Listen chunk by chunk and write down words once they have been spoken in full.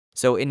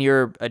So in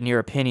your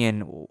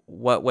opinion,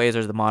 what ways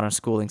is the modern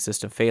schooling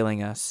system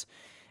failing us?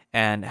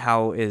 And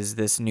how is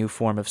this new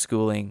form of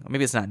schooling, or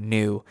maybe it's not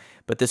new,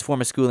 but this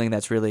form of schooling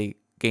that's really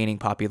gaining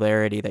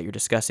popularity that you're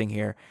discussing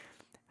here,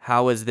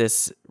 how is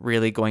this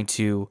really going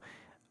to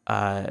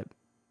uh,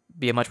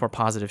 be a much more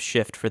positive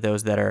shift for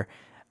those that are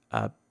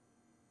uh,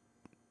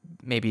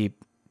 maybe,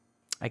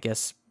 I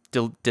guess,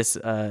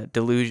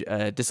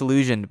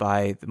 disillusioned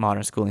by the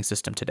modern schooling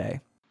system today?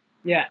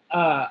 Yeah,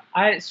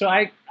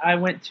 I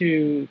went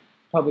to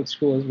public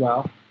school as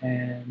well,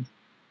 and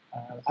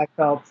I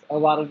felt a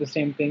lot of the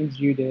same things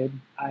you did.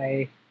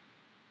 I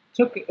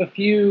took a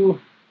few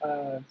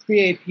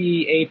pre-AP,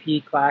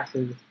 AP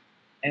classes,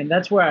 and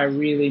that's where I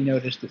really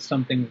noticed that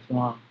something was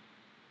wrong.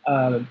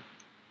 Uh,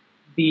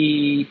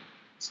 the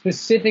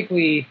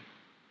specifically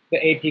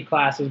the AP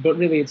classes, but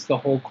really it's the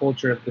whole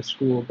culture of the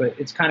school. But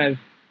it's kind of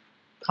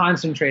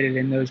concentrated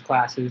in those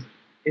classes.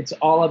 It's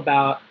all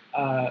about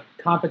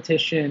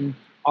competition,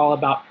 all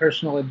about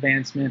personal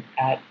advancement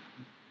at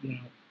you know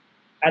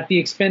at the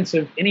expense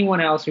of anyone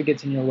else who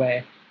gets in your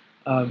way.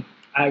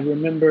 I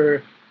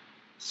remember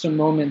some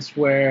moments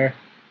where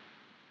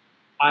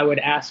I would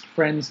ask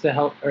friends to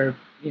help, or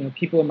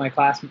people in my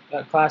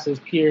classes,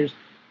 peers,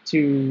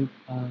 to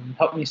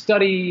help me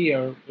study,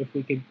 or if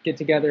we could get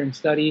together and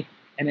study.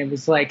 And it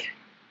was like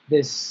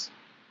this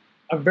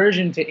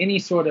aversion to any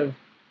sort of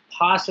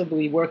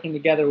possibly working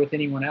together with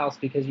anyone else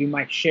because you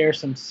might share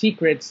some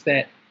secrets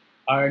that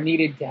are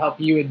needed to help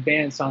you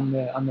advance on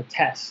the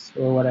tests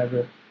or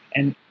whatever.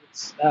 And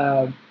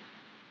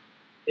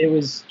it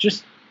was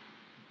just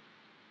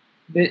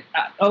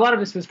a lot of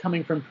this was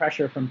coming from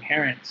pressure from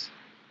parents.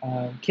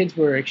 Kids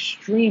were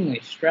extremely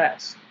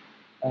stressed.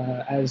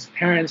 As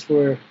parents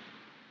were,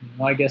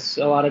 I guess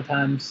a lot of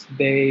times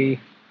they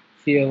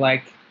feel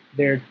like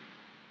they're,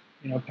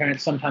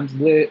 parents sometimes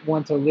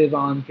want to live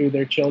on through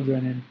their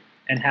children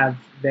and have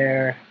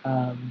their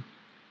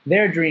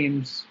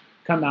dreams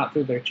come out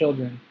through their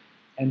children.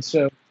 And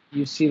so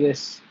you see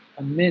this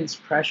immense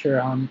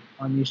pressure on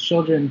these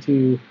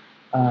children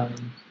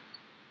um,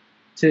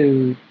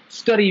 to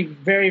study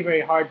very,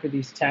 very hard for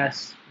these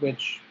tests,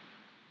 which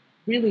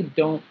really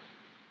don't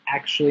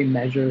actually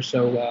measure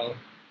so well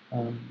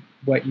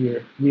what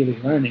you're really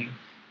learning.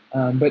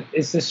 But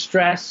it's the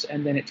stress,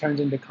 and then it turns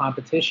into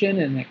competition,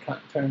 and it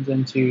turns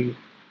into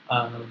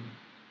um,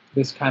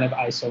 this kind of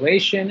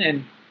isolation,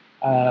 and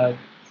uh,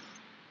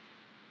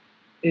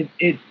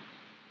 it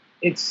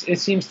it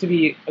seems to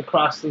be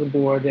across the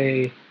board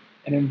an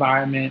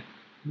environment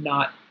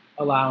not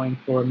allowing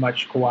for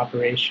much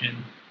cooperation,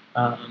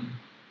 um,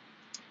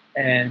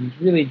 and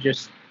really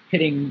just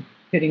pitting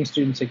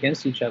students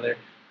against each other.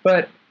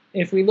 But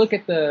if we look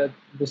at the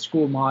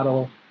school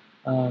model,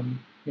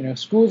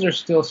 schools are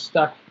still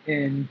stuck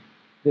in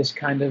this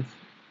kind of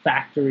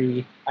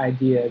factory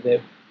idea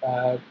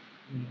that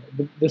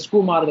the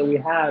school model that we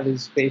have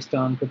is based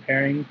on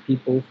preparing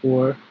people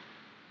for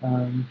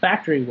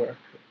factory work,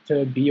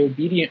 to be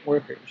obedient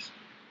workers.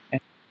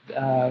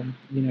 And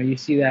you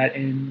see that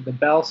in the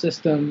bell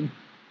system,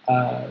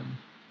 um,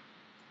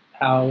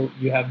 how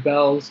you have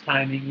bells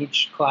timing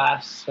each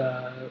class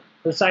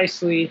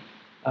precisely.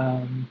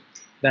 Um,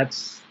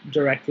 that's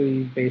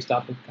directly based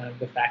off of kind of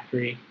the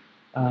factory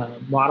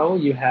model.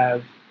 You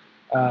have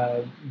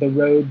the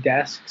road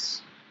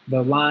desks,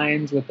 the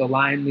lines with the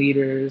line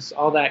leaders,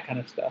 all that kind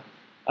of stuff.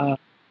 Uh,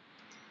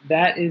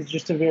 that is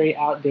just a very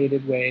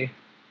outdated way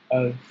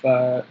of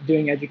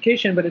doing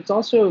education, but it's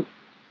also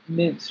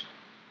meant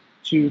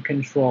to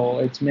control.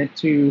 It's meant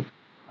to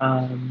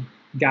um,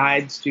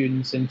 guide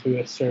students into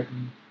a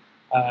certain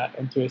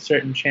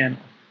channel,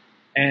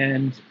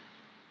 and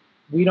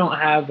we don't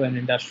have an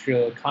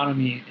industrial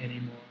economy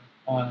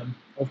anymore.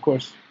 Of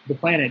course, the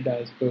planet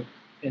does, but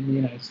in the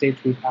United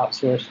States, we've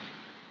outsourced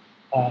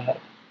uh,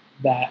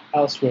 that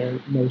elsewhere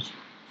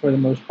for the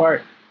most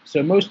part.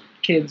 So most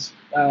kids,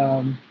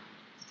 you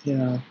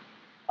know,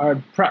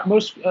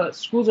 most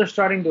schools are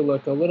starting to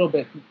look a little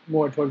bit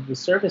more towards the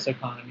service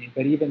economy,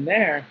 but even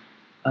there,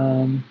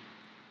 um,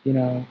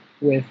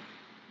 with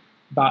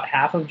about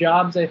half of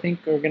jobs, I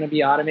think, are going to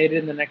be automated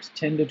in the next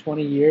 10 to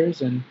 20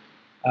 years, and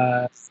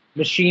uh,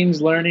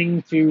 machines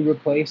learning to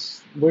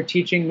replace. We're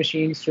teaching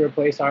machines to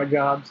replace our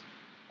jobs.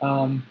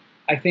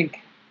 I think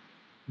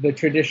the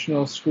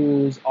traditional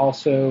schools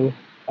also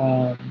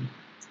um,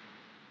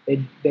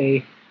 they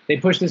they they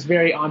push this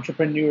very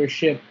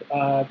entrepreneurship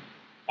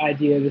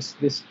idea,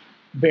 this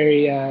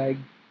very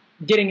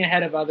getting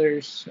ahead of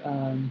others,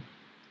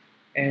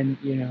 and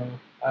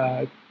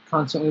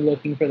constantly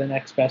looking for the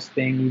next best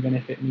thing, even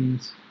if it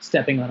means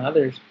stepping on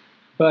others.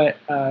 But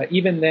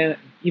even then,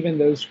 even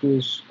those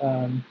schools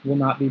will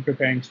not be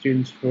preparing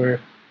students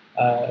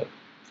uh,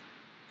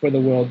 for the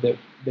world that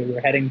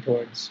we're heading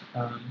towards.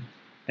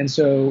 And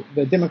so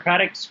the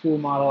democratic school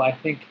model, I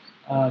think,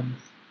 um,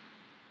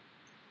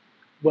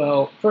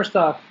 well, first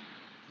off,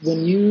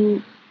 when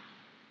you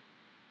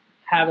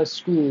have a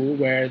school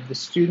where the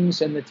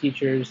students and the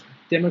teachers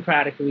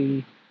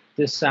democratically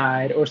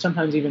decide, or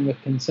sometimes even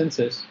with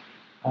consensus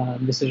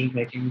decision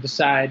making,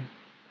 decide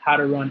how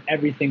to run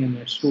everything in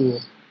their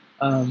school.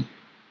 Um,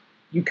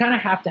 you kind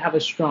of have to have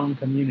a strong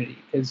community,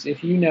 because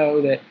if you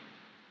know that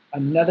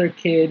another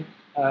kid,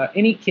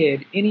 any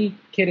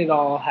kid at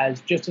all,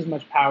 has just as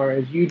much power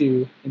as you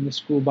do in the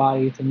school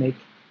body to make,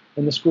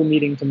 in the school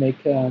meeting, to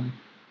make,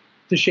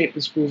 to shape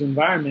the school's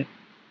environment,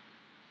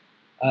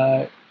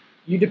 uh,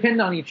 you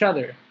depend on each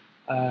other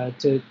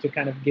to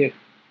kind of get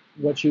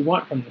what you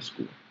want from the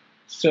school.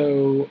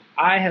 So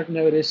I have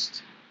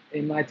noticed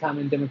in my time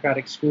in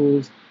democratic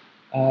schools,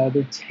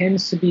 there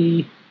tends to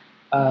be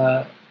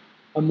uh,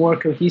 a more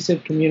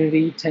cohesive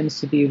community,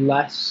 tends to be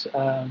less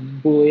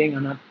bullying.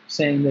 I'm not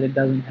saying that it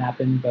doesn't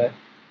happen, but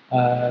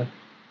uh,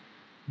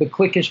 the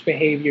cliquish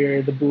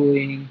behavior, the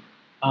bullying,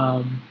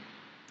 um,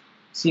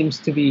 seems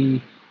to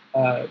be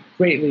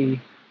greatly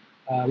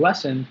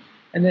lessened.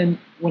 And then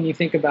when you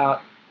think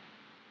about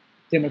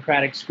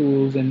democratic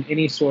schools and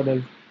any sort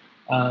of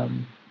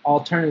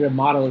alternative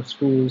model of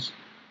schools,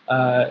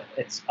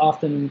 it's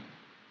often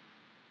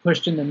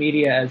pushed in the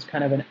media as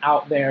kind of an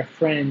out there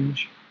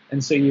fringe.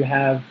 And so you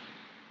have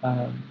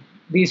um,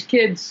 these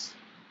kids,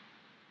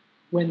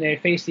 when they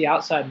face the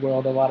outside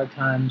world, a lot of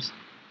times,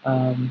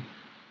 um,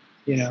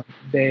 you know,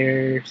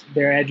 their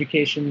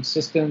education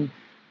system,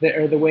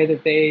 or the way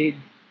that they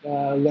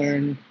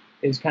learn,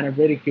 is kind of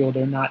ridiculed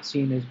or not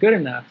seen as good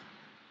enough.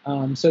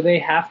 So they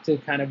have to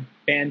kind of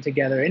band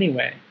together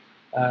anyway.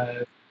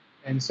 Uh,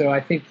 and so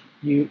I think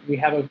we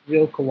have a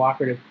real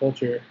cooperative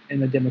culture in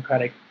the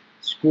democratic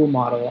school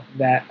model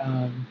that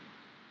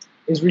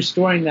is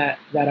restoring that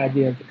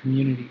idea of the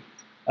community.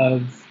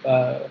 Of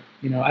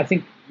I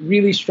think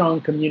really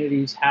strong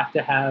communities have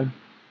to have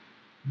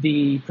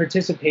the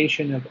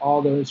participation of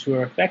all those who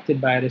are affected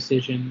by a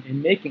decision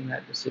in making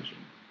that decision.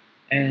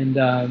 And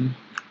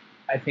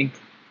I think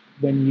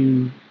when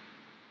you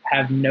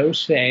have no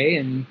say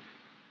in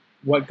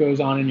what goes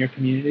on in your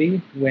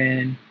community,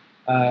 when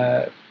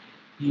uh,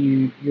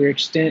 your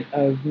extent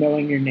of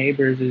knowing your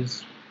neighbors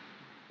is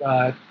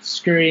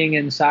scurrying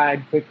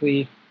inside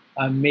quickly,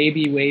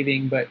 maybe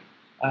waving, but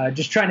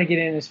just trying to get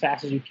in as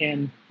fast as you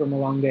can from a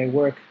long day of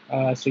work,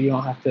 so you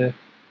don't have to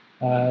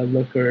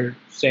look or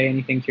say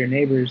anything to your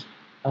neighbors.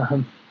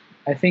 Um,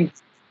 I think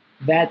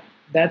that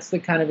that's the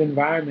kind of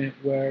environment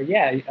where,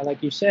 yeah,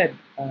 like you said,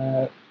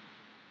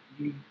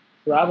 you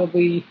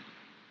probably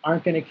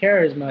aren't going to care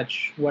as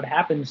much what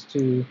happens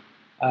to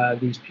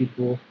these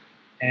people.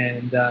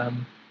 And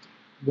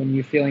when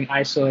you're feeling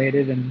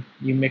isolated and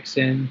you mix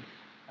in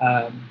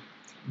um,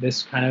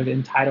 this kind of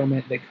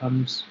entitlement that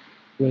comes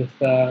with,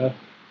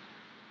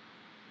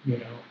 you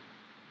know,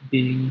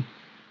 being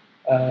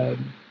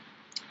um,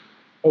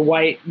 a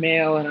white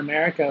male in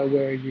America,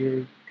 where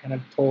you're kind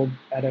of told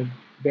at a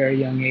very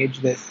young age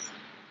that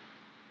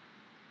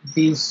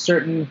these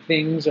certain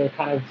things are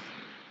kind of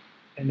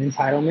an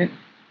entitlement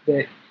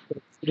that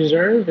you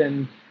deserve.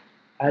 And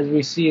as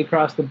we see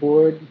across the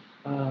board,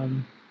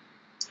 um,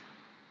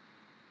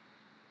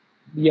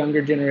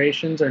 younger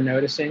generations are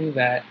noticing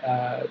that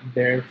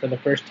they're, for the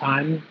first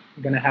time,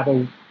 going to have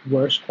a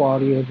worse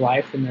quality of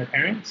life than their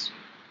parents.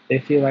 They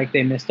feel like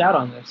they missed out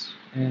on this.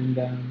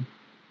 And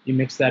you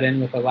mix that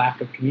in with a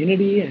lack of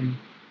community and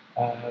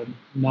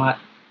not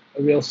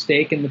a real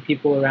stake in the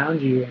people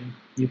around you, and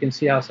you can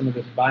see how some of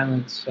this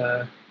violence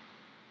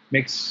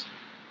makes,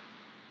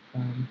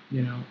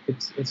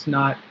 it's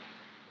not,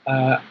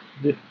 uh,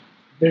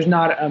 there's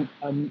not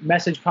a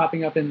message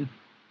popping up in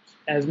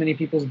as many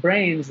people's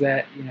brains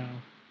that,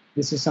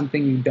 this is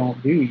something you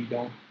don't do. You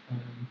don't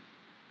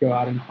go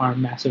out and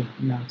harm massive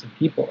amounts of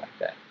people like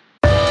that.